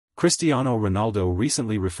Cristiano Ronaldo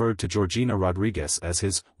recently referred to Georgina Rodriguez as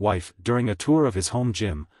his wife during a tour of his home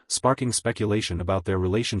gym, sparking speculation about their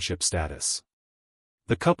relationship status.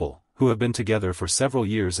 The couple, who have been together for several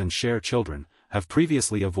years and share children, have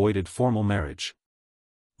previously avoided formal marriage.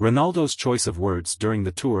 Ronaldo's choice of words during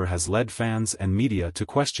the tour has led fans and media to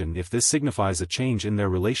question if this signifies a change in their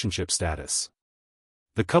relationship status.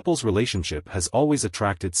 The couple's relationship has always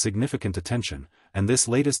attracted significant attention, and this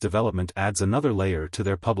latest development adds another layer to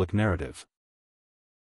their public narrative.